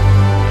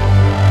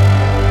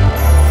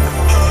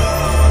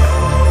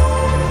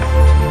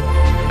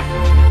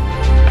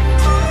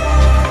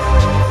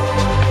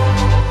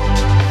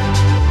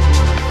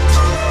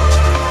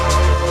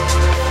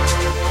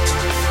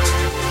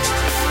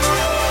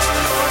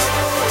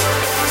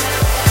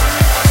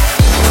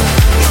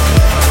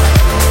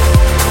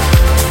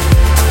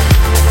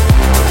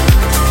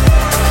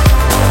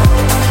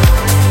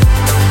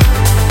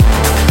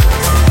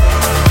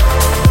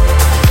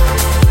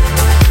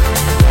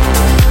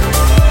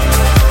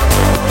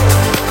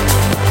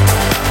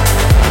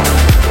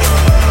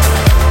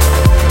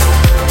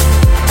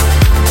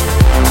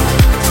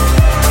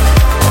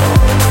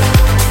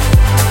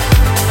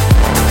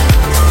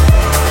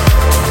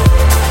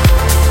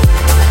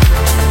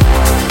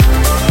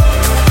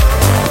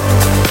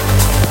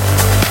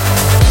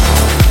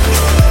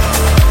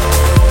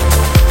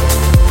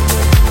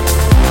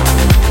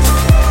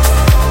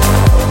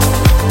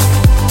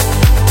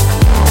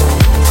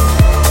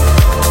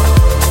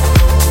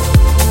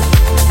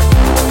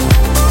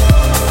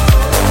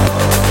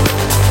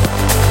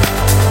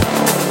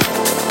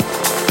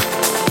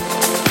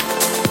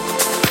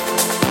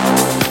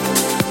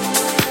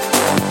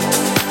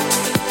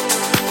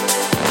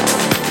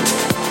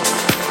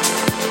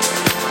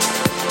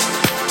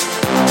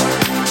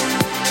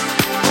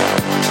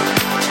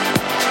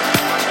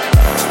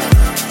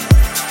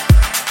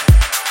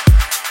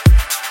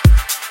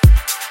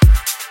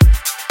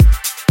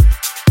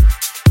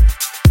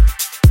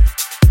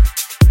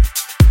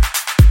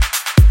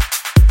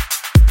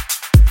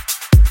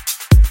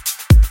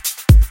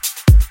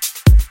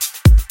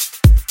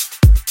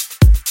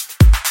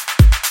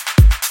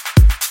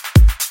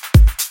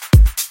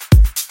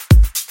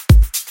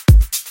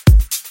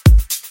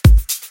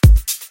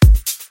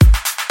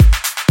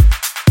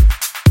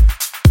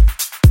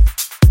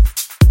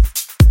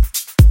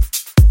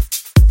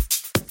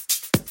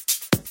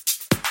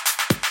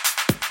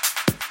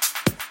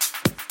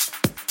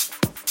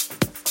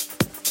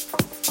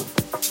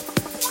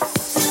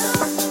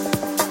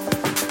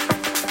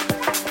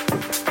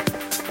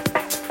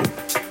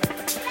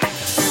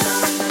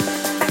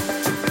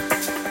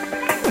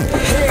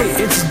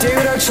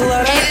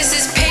 Hey, this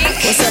is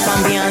Pink. What's up,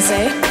 I'm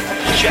Beyonce.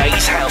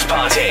 Jay's House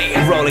Party,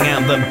 rolling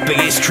out the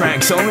biggest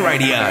tracks on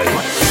radio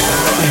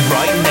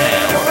right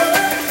now.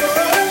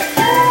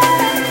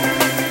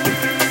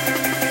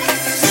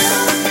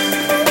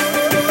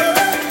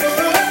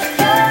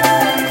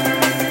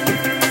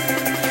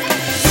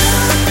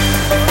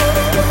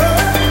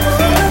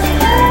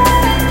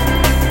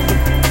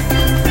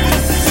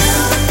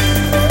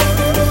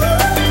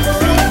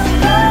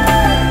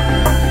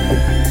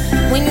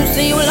 When you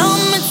say you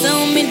love me,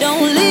 tell me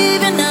don't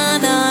leave it, nah,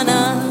 nah,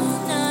 nah.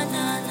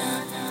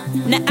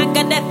 Now I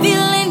got that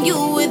feeling you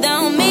without